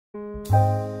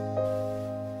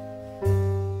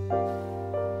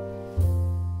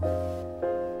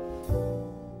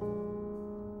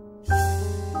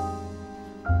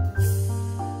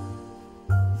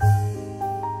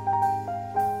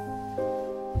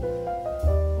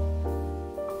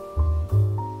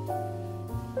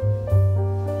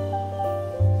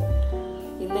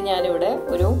ഞാനിവിടെ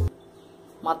ഒരു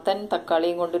മത്തൻ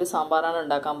തക്കാളിയും കൊണ്ടൊരു സാമ്പാറാണ്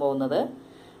ഉണ്ടാക്കാൻ പോകുന്നത്.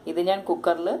 ഇത് ഞാൻ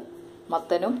കുക്കറിൽ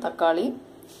മത്തനും തക്കാളിയും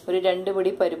ഒരു 2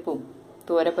 പിടി പരിപ്പും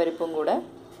തുവരപ്പരിപ്പും കൂടെ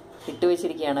ഇട്ട്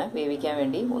വെച്ചിരിക്കുകയാണ് വേവിക്കാൻ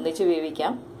വേണ്ടി. ഒന്നിച്ച്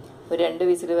വേവിക്കാം. ഒരു 2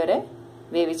 വിസിൽ വരെ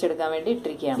വേവിച്ചെടുക്കാൻ വേണ്ടി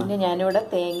ഇട്ടിരിക്കുകയാണ്. പിന്നെ ഞാനിവിടെ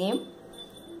തേങ്ങയും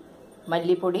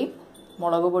മല്ലിപ്പൊടിയും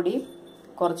മുളക് പൊടിയും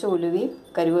കുറച്ച് ഉലുവയും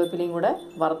കരുവേപ്പിലയും കൂടെ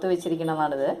വറുത്ത്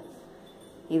വെച്ചിരിക്കുന്നതാണിത്.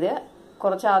 ഇത്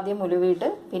കുറച്ച് ആദ്യം ഉലുവയിട്ട്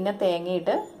പിന്നെ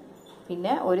തേങ്ങയിട്ട്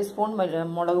പിന്നെ 1 സ്പൂൺ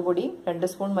മുളക് പൊടി, 2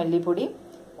 സ്പൂൺ മല്ലിപ്പൊടി,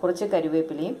 കുറച്ച്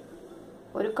കരുവേപ്പിലയും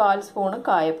ഒരു 1/4 സ്പൂൺ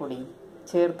കായപ്പൊടിയും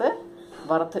ചേർത്ത്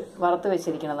വറുത്ത്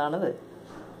വെച്ചിരിക്കുന്നതാണിത്.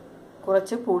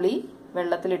 കുറച്ച് പുളി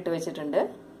വെള്ളത്തിലിട്ട് വെച്ചിട്ടുണ്ട്,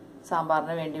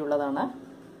 സാമ്പാറിന് വേണ്ടിയുള്ളതാണ്.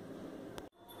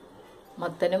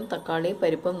 മത്തനും തക്കാളിയും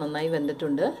പരിപ്പും നന്നായി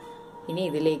വെന്തിട്ടുണ്ട്. ഇനി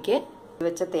ഇതിലേക്ക്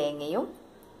വെച്ച തേങ്ങയും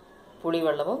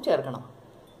പുളിവെള്ളവും ചേർക്കണം.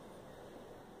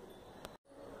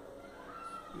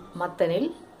 മത്തനിൽ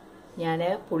ഞാൻ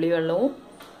പുളിവെള്ളവും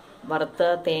വറുത്ത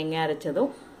തേങ്ങ അരച്ചതും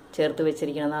ചേർത്ത്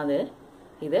വെച്ചിരിക്കുന്നതാണ്.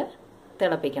 ഇത്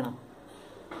തിളപ്പിക്കണം.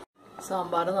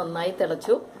 സാമ്പാർ നന്നായി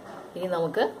തിളച്ചു. ഇനി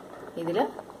നമുക്ക് ഇതിൽ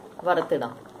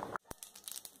വറുത്തിടാം.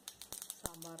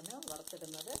 സാമ്പാറിന്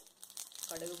വറുത്തിടുന്നത്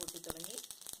കടുക് പൊട്ടി തുടങ്ങി.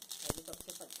 അതിൽ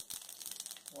കുറച്ച്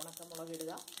ഉണക്കമുളക്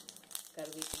ഇടുക,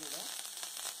 കറിവേപ്പില ഇടുക.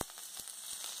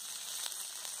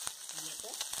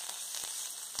 എന്നിട്ട്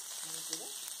നമുക്കിത്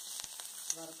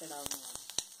വറുത്തിടാവുന്നതാണ്.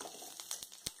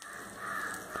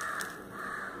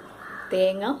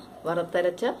 തേങ്ങ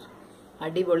വറുത്തരച്ച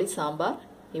അടിപൊളി സാമ്പാർ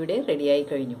ഇവിടെ റെഡിയായി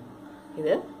കഴിഞ്ഞു.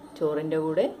 ഇത് ചോറിൻ്റെ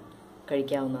കൂടെ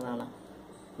കഴിക്കാവുന്നതാണ്.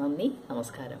 നന്ദി,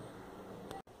 നമസ്കാരം.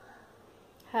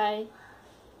 ഹായ്,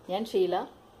 ഞാൻ ഷീല.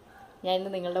 ഞാൻ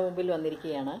ഇന്ന് നിങ്ങളുടെ മുമ്പിൽ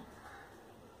വന്നിരിക്കുകയാണ്.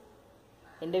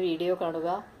 എൻ്റെ വീഡിയോ കാണുക,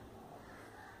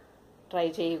 ട്രൈ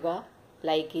ചെയ്യുക,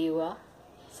 ലൈക്ക് ചെയ്യുക,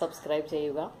 സബ്സ്ക്രൈബ്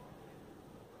ചെയ്യുക.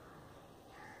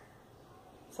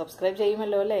 സബ്സ്ക്രൈബ്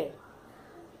ചെയ്യുമല്ലോ അല്ലേ?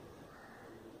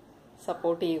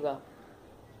 സപ്പോർട്ട് ചെയ്യുക.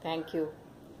 Thank you.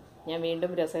 ഞാൻ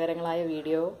വീണ്ടും രസകരങ്ങളായ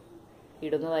വീഡിയോ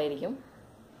ഇടുന്നതായിരിക്കും.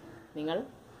 നിങ്ങൾ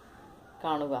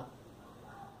കാണുക.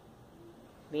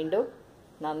 വീണ്ടും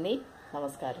നന്ദി,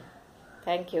 നമസ്കാരം.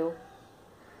 Thank you.